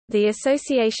The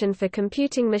Association for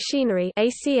Computing Machinery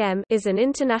 (ACM) is an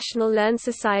international learned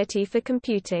society for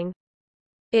computing.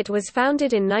 It was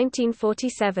founded in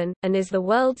 1947, and is the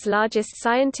world's largest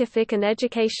scientific and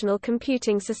educational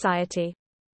computing society.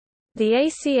 The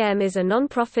ACM is a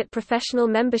non-profit professional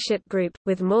membership group,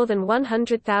 with more than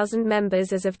 100,000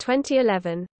 members as of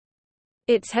 2011.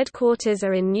 Its headquarters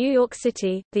are in New York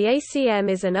City. The ACM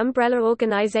is an umbrella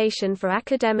organization for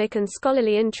academic and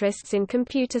scholarly interests in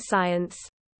computer science.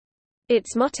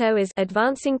 Its motto is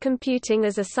 "Advancing Computing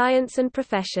as a Science and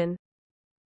Profession."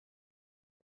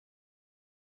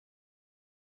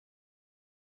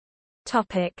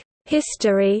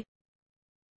 History.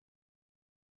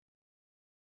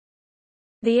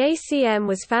 The ACM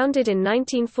was founded in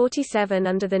 1947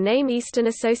 under the name Eastern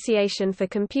Association for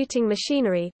Computing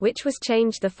Machinery, which was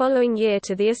changed the following year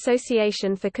to the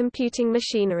Association for Computing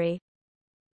Machinery.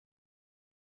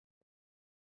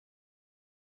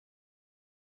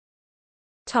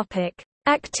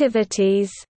 Activities.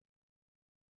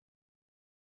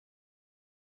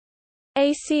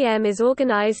 ACM is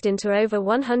organized into over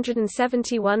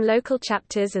 171 local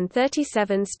chapters and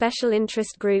 37 special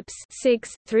interest groups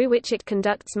 (SIGs), through which it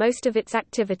conducts most of its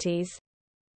activities.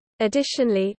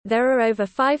 Additionally, there are over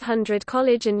 500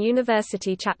 college and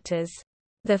university chapters.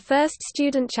 The first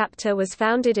student chapter was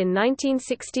founded in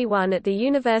 1961 at the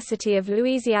University of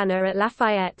Louisiana at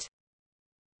Lafayette.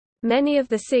 Many of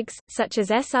the SIGs, such as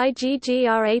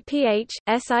SIGGRAPH,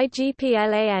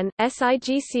 SIGPLAN,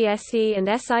 SIGCSE and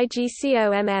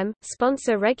SIGCOMM,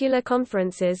 sponsor regular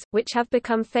conferences, which have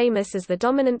become famous as the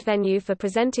dominant venue for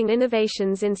presenting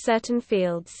innovations in certain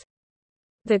fields.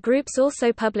 The groups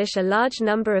also publish a large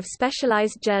number of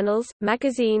specialized journals,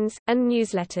 magazines, and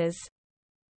newsletters.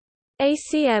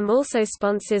 ACM also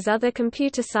sponsors other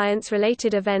computer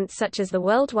science-related events such as the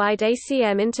worldwide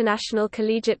ACM International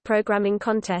Collegiate Programming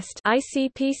Contest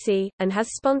 (ICPC), and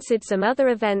has sponsored some other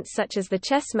events such as the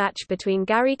chess match between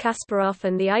Garry Kasparov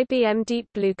and the IBM Deep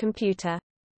Blue computer.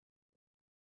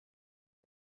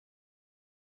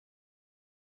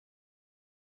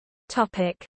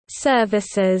 Topic: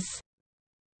 Services.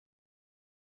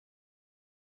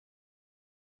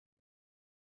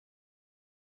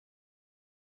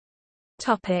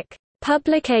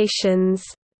 Publications.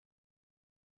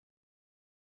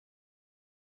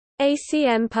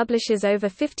 ACM publishes over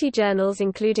 50 journals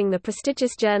including the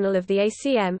prestigious Journal of the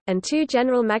ACM, and 2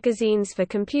 general magazines for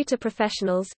computer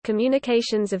professionals,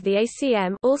 Communications of the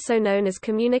ACM, also known as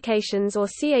Communications or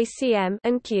CACM,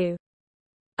 and Q.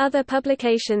 Other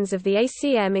publications of the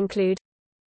ACM include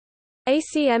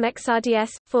ACM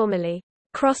XRDS, formerly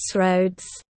Crossroads,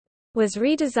 was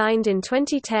redesigned in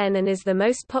 2010 and is the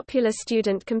most popular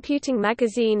student computing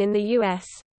magazine in the U.S.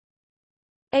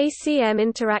 ACM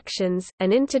Interactions,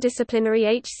 an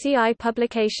interdisciplinary HCI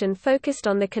publication focused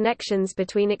on the connections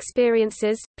between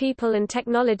experiences, people and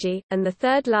technology, and the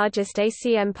third largest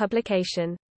ACM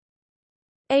publication.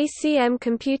 ACM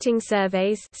Computing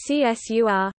Surveys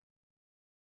 (CSUR),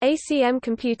 ACM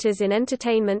Computers in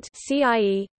Entertainment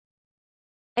 (CIE),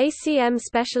 ACM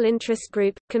Special Interest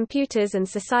Group, Computers and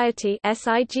Society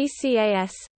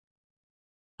 (SIGCAS).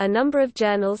 A number of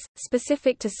journals,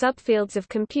 specific to subfields of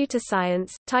computer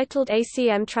science, titled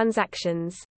ACM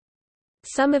Transactions.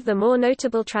 Some of the more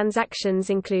notable transactions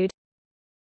include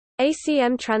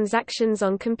ACM Transactions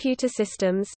on Computer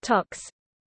Systems (TOCS),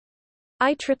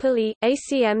 IEEE,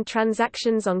 ACM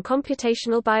Transactions on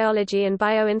Computational Biology and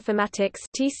Bioinformatics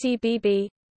 (TCBB),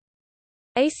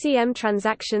 ACM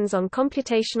Transactions on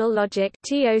Computational Logic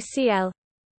 (TOCL),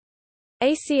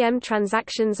 ACM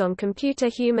Transactions on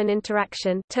Computer-Human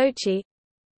Interaction (TOCI),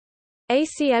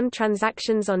 ACM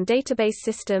Transactions on Database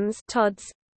Systems (TODS),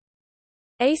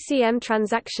 ACM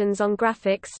Transactions on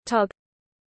Graphics (TOG),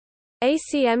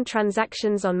 ACM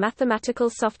Transactions on Mathematical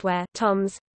Software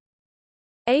 (TOMS),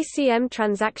 ACM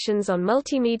Transactions on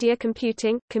Multimedia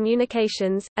Computing,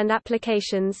 Communications, and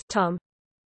Applications (TOM).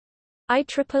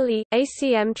 IEEE,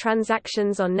 ACM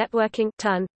Transactions on Networking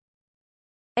 (TUN),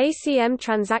 ACM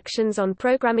Transactions on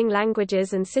Programming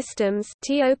Languages and Systems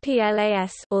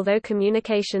 (TOPLAS). Although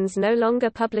Communications no longer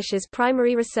publishes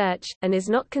primary research, and is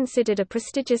not considered a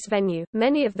prestigious venue,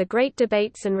 many of the great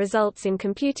debates and results in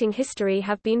computing history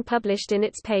have been published in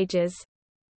its pages.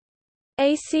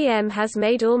 ACM has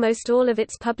made almost all of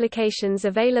its publications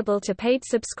available to paid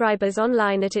subscribers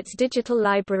online at its digital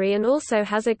library and also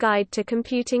has a guide to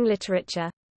computing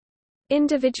literature.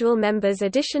 Individual members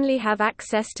additionally have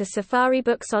access to Safari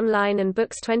Books Online and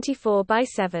Books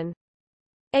 24/7.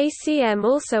 ACM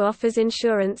also offers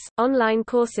insurance, online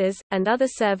courses, and other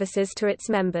services to its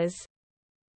members.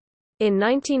 In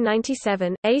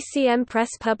 1997, ACM Press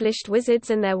published Wizards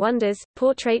and Their Wonders,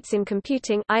 Portraits in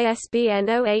Computing ISBN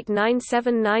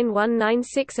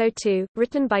 0897919602,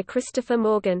 written by Christopher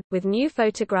Morgan, with new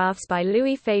photographs by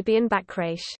Louis Fabien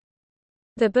Bacrache.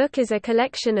 The book is a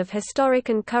collection of historic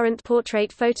and current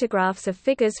portrait photographs of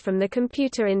figures from the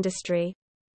computer industry.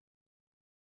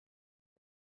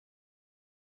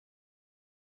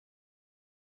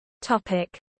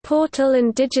 Portal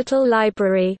and digital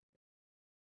library.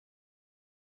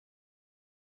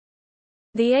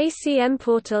 The ACM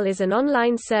Portal is an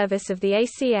online service of the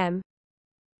ACM.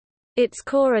 Its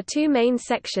core are two main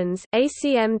sections,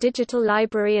 ACM Digital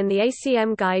Library and the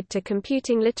ACM Guide to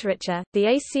Computing Literature.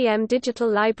 The ACM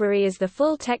Digital Library is the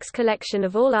full-text collection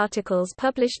of all articles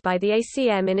published by the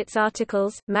ACM in its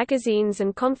articles, magazines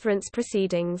and conference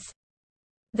proceedings.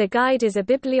 The guide is a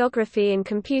bibliography in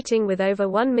computing with over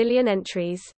 1 million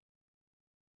entries.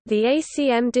 The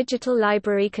ACM Digital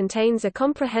Library contains a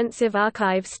comprehensive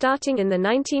archive starting in the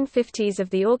 1950s of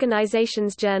the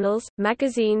organization's journals,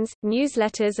 magazines,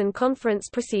 newsletters and conference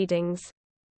proceedings.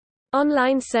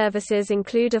 Online services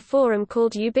include a forum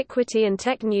called Ubiquity and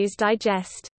Tech News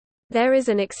Digest. There is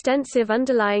an extensive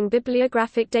underlying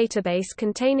bibliographic database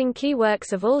containing key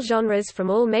works of all genres from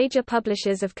all major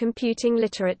publishers of computing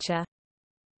literature.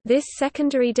 This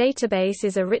secondary database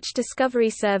is a rich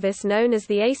discovery service known as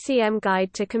the ACM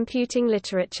Guide to Computing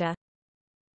Literature.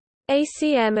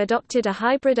 ACM adopted a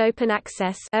hybrid open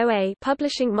access (OA)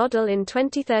 publishing model in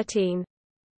 2013.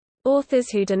 Authors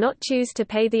who do not choose to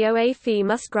pay the OA fee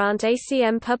must grant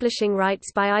ACM publishing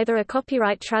rights by either a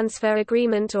copyright transfer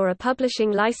agreement or a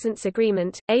publishing license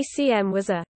agreement. ACM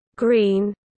was a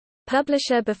green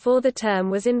publisher before the term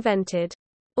was invented.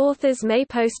 Authors may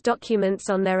post documents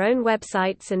on their own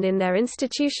websites and in their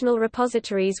institutional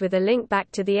repositories with a link back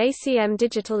to the ACM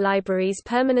Digital Library's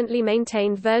permanently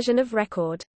maintained version of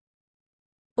record.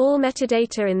 All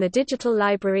metadata in the digital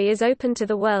library is open to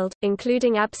the world,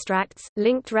 including abstracts,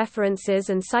 linked references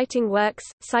and citing works,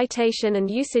 citation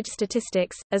and usage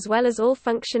statistics, as well as all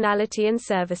functionality and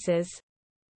services.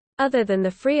 Other than the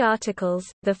free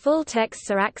articles, the full texts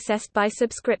are accessed by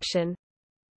subscription.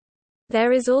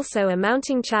 There is also a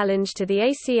mounting challenge to the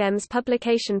ACM's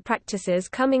publication practices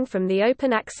coming from the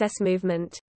open access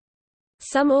movement.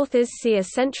 Some authors see a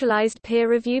centralized peer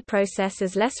review process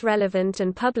as less relevant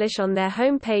and publish on their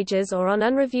home pages or on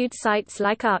unreviewed sites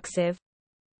like Arxiv.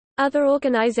 Other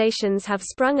organizations have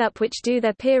sprung up which do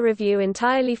their peer review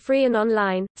entirely free and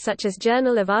online, such as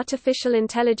Journal of Artificial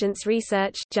Intelligence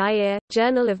Research (JAIR),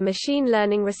 Journal of Machine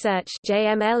Learning Research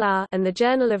 (JMLR), and the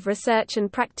Journal of Research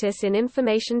and Practice in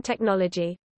Information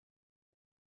Technology.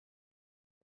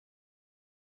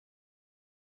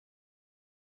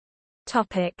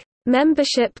 Topic: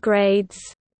 Membership grades.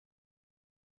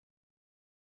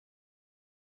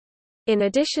 In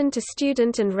addition to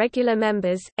student and regular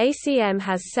members, ACM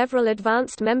has several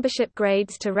advanced membership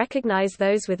grades to recognize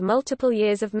those with multiple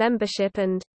years of membership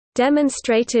and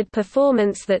demonstrated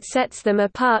performance that sets them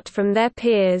apart from their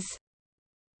peers.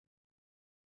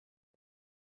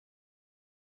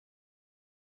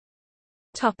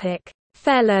 Topic: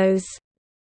 Fellows.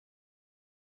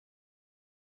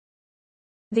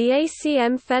 The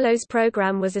ACM Fellows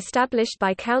Program was established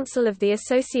by Council of the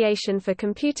Association for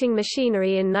Computing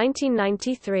Machinery in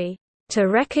 1993, to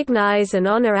recognize and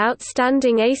honor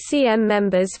outstanding ACM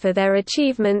members for their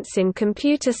achievements in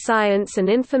computer science and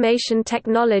information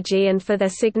technology and for their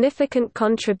significant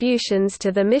contributions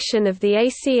to the mission of the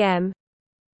ACM.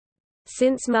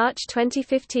 Since March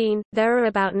 2015, there are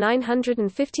about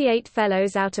 958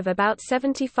 fellows out of about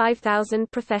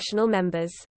 75,000 professional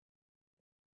members.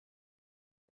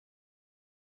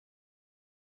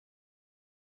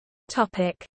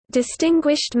 Topic: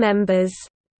 Distinguished members.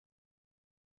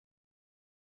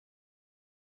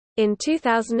 In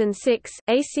 2006,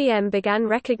 ACM began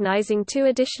recognizing two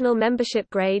additional membership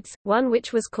grades, one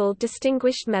which was called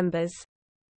Distinguished Members.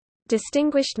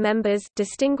 Distinguished Members,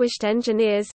 Distinguished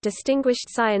Engineers, Distinguished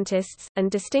Scientists,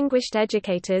 and Distinguished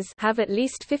Educators have at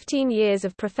least 15 years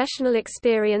of professional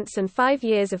experience and 5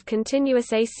 years of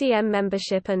continuous ACM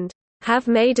membership and have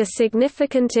made a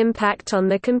significant impact on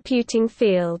the computing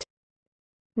field.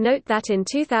 Note that in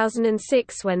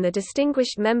 2006, when the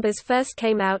Distinguished Members first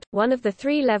came out, one of the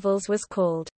three levels was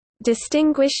called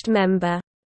Distinguished Member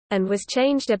and was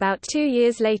changed about 2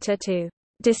 years later to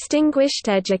Distinguished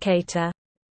Educator.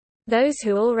 Those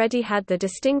who already had the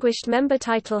Distinguished Member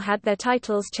title had their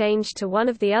titles changed to one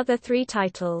of the other three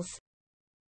titles.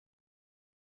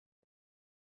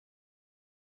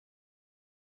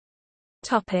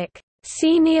 Topic: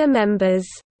 Senior members.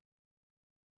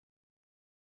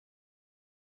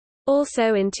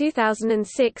 Also in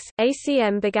 2006,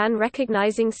 ACM began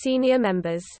recognizing senior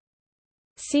members.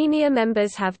 Senior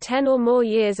members have 10 or more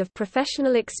years of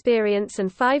professional experience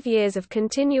and 5 years of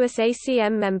continuous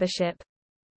ACM membership.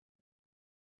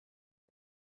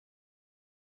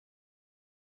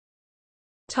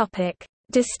 Topic: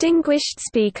 Distinguished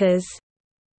speakers.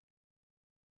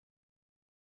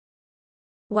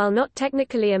 While not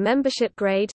technically a membership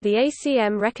grade, the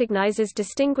ACM recognizes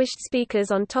distinguished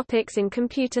speakers on topics in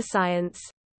computer science.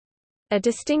 A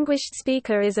distinguished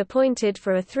speaker is appointed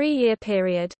for a 3-year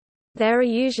period. There are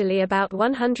usually about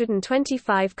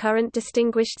 125 current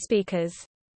distinguished speakers.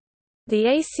 The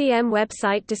ACM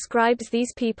website describes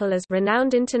these people as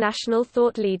renowned international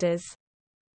thought leaders.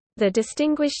 The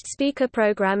Distinguished Speaker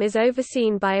Program is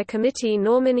overseen by a committee.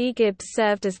 Norman E. Gibbs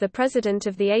served as the president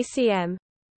of the ACM.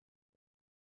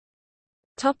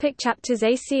 Topic: chapters.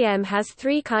 ACM has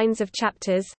 3 kinds of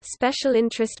chapters: special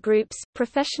interest groups,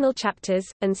 professional chapters,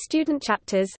 and student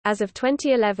chapters. As of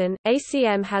 2011,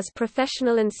 ACM has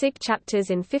professional and SIG chapters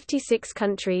in 56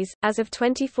 countries. As of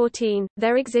 2014,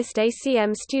 there exist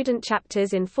ACM student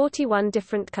chapters in 41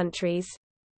 different countries.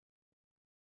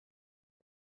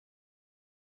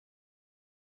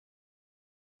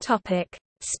 Topic: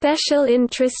 special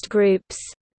interest groups.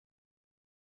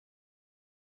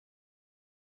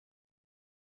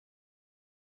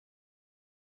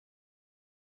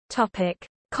 Topic: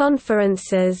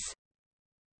 conferences.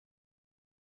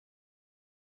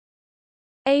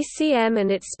 ACM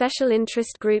and its special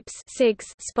interest groups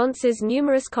 (SIGs) sponsors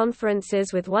numerous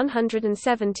conferences with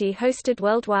 170 hosted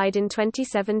worldwide in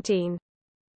 2017.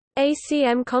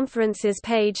 ACM Conferences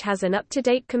page has an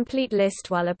up-to-date complete list,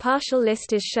 while a partial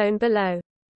list is shown below.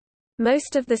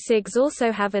 Most of the SIGs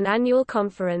also have an annual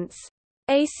conference.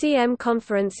 ACM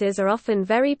conferences are often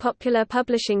very popular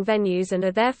publishing venues and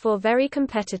are therefore very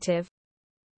competitive.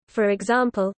 For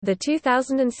example, the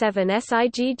 2007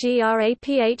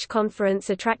 SIGGRAPH conference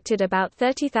attracted about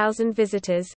 30,000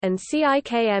 visitors, and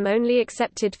CIKM only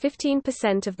accepted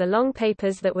 15% of the long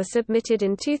papers that were submitted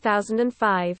in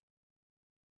 2005.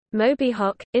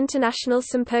 MobiHoc, International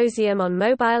Symposium on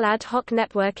Mobile Ad Hoc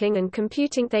Networking and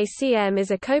Computing. ACM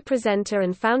is a co-presenter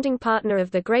and founding partner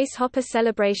of the Grace Hopper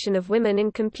Celebration of Women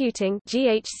in Computing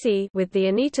 (GHC) with the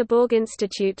Anita Borg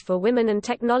Institute for Women and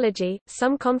Technology.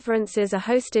 Some conferences are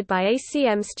hosted by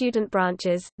ACM student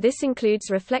branches. This includes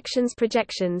Reflections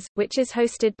Projections, which is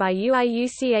hosted by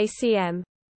UIUC ACM.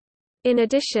 In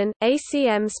addition,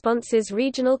 ACM sponsors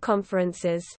regional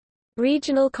conferences.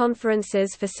 Regional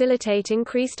conferences facilitate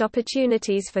increased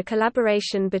opportunities for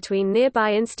collaboration between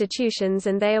nearby institutions,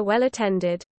 and they are well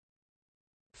attended.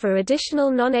 For additional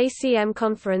non-ACM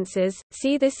conferences,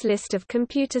 see this list of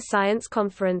computer science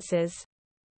conferences.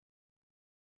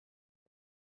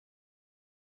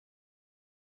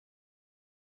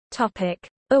 Topic: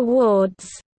 Awards.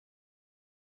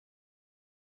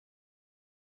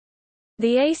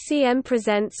 The ACM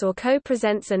presents or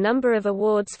co-presents a number of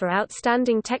awards for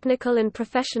outstanding technical and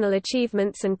professional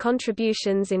achievements and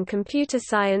contributions in computer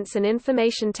science and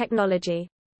information technology.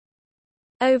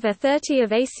 Over 30 of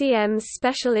ACM's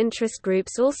special interest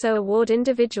groups also award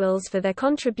individuals for their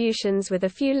contributions, with a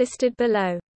few listed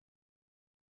below.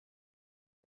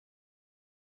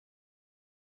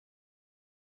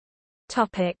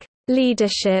 Topic: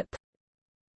 Leadership.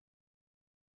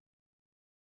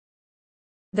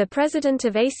 The president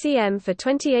of ACM for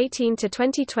 2018 to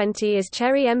 2020 is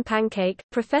Cherry M. Pancake,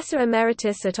 professor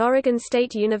emeritus at Oregon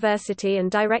State University and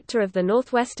director of the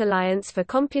Northwest Alliance for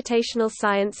Computational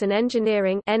Science and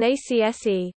Engineering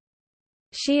 (NACSE).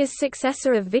 She is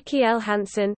successor of Vicki L.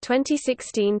 Hansen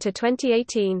 (2016 to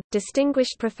 2018),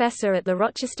 distinguished professor at the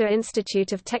Rochester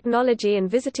Institute of Technology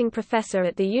and visiting professor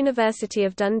at the University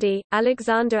of Dundee;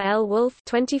 Alexander L. Wolf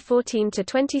 (2014 to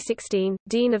 2016),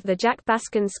 dean of the Jack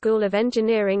Baskin School of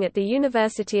Engineering at the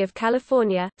University of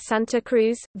California, Santa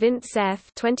Cruz; Vint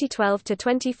Cerf (2012 to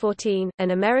 2014),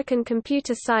 an American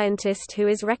computer scientist who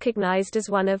is recognized as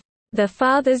one of the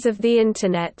fathers of the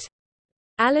Internet.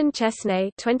 Alan Chesnay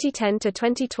 (2010 to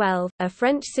 2012), a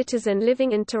French citizen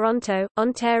living in Toronto,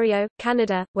 Ontario,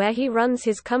 Canada, where he runs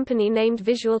his company named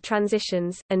Visual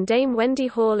Transitions; and Dame Wendy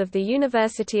Hall of the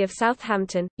University of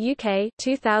Southampton, UK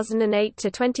 (2008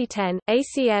 to 2010).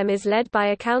 ACM is led by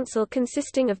a council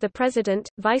consisting of the president,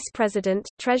 vice president,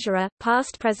 treasurer,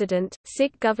 past president,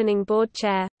 SIG governing board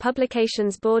chair,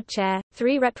 publications board chair,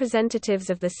 3 representatives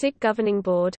of the SIG governing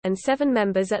board, and 7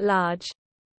 members at large.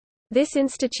 This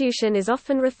institution is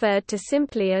often referred to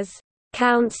simply as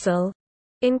Council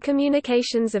in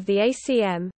communications of the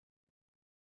ACM.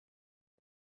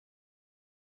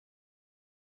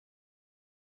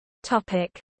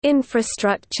 Topic: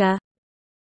 Infrastructure.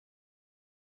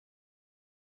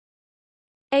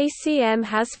 ACM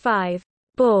has 5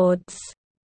 boards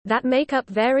that make up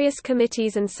various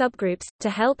committees and subgroups, to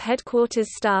help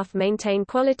headquarters staff maintain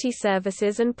quality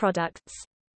services and products.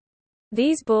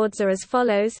 These boards are as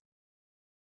follows: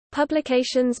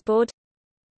 Publications Board,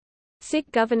 SIG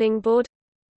Governing Board,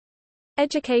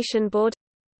 Education Board,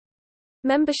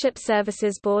 Membership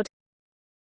Services Board,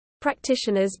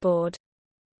 Practitioners Board.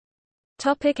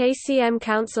 ACM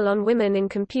Council on Women in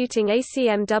Computing.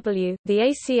 ACMW, the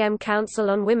ACM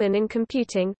Council on Women in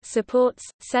Computing, supports,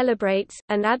 celebrates,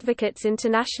 and advocates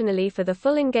internationally for the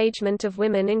full engagement of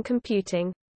women in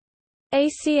computing.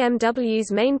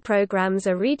 ACMW's main programs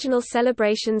are regional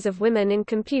celebrations of women in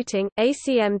computing,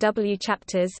 ACMW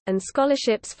chapters, and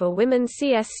scholarships for women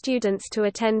CS students to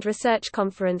attend research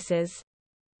conferences.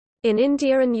 In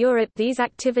India and Europe, these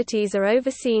activities are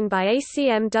overseen by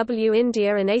ACMW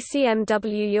India and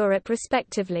ACMW Europe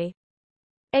respectively.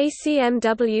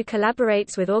 ACMW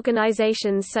collaborates with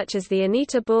organizations such as the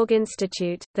Anita Borg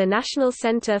Institute, the National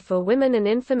Center for Women and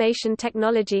Information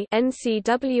Technology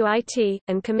 (NCWIT),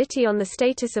 and Committee on the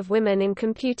Status of Women in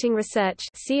Computing Research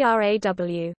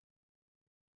 (CRAW).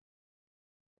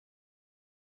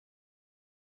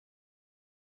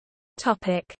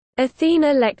 Topic: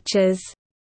 Athena Lectures.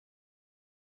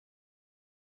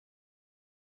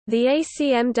 The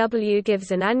ACMW gives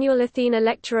an annual Athena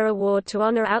Lecturer Award to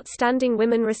honor outstanding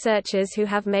women researchers who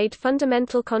have made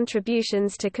fundamental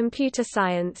contributions to computer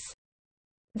science.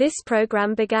 This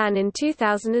program began in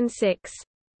 2006.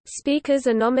 Speakers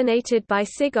are nominated by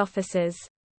SIG officers.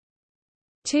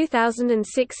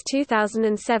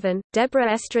 2006–2007,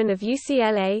 Deborah Estrin of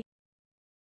UCLA.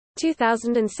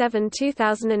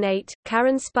 2007–2008,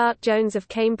 Karen Spark-Jones of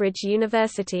Cambridge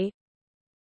University.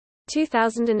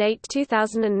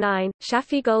 2008–2009,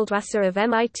 Shafi Goldwasser of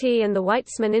MIT and the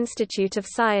Weizmann Institute of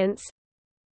Science.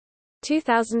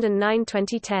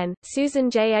 2009–2010, Susan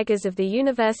J. Eggers of the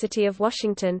University of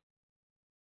Washington.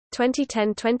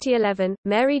 2010–2011,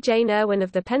 Mary Jane Irwin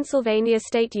of the Pennsylvania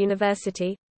State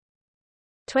University.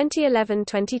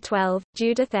 2011–2012,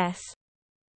 Judith S.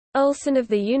 Olson of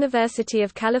the University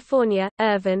of California,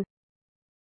 Irvine.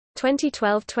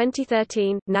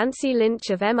 2012–2013, Nancy Lynch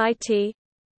of MIT.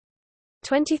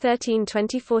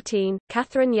 2013–2014,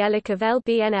 Catherine Yellick of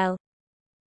LBNL.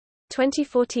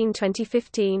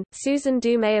 2014–2015, Susan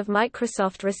Dumais of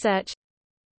Microsoft Research.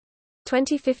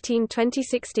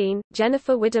 2015–2016,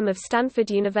 Jennifer Widom of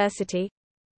Stanford University.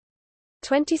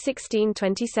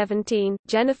 2016–2017,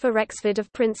 Jennifer Rexford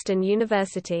of Princeton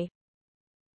University.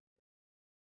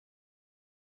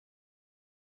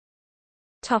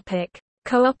 Topic: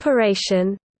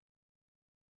 Cooperation.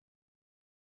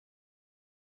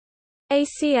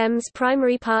 ACM's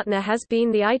primary partner has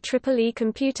been the IEEE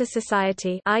Computer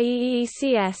Society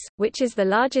 (IEECS), which is the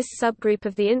largest subgroup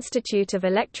of the Institute of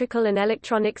Electrical and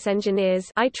Electronics Engineers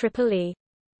 (IEEE).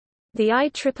 The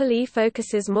IEEE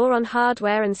focuses more on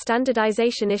hardware and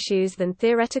standardization issues than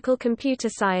theoretical computer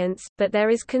science, but there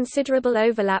is considerable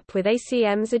overlap with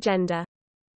ACM's agenda.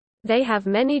 They have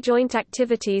many joint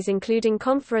activities including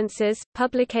conferences,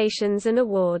 publications and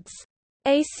awards.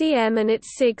 ACM and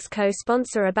its SIGs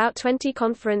co-sponsor about 20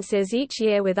 conferences each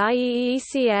year with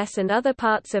IEECS and other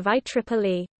parts of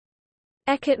IEEE.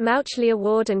 Eckert Mauchly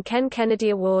Award and Ken Kennedy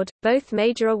Award, both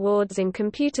major awards in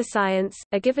computer science,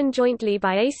 are given jointly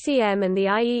by ACM and the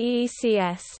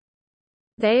IEECS.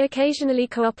 They occasionally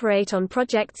cooperate on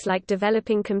projects like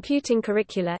developing computing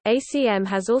curricula. ACM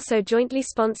has also jointly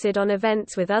sponsored on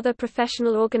events with other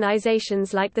professional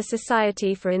organizations like the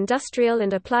Society for Industrial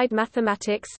and Applied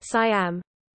Mathematics (SIAM).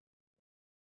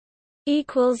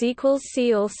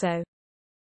 See also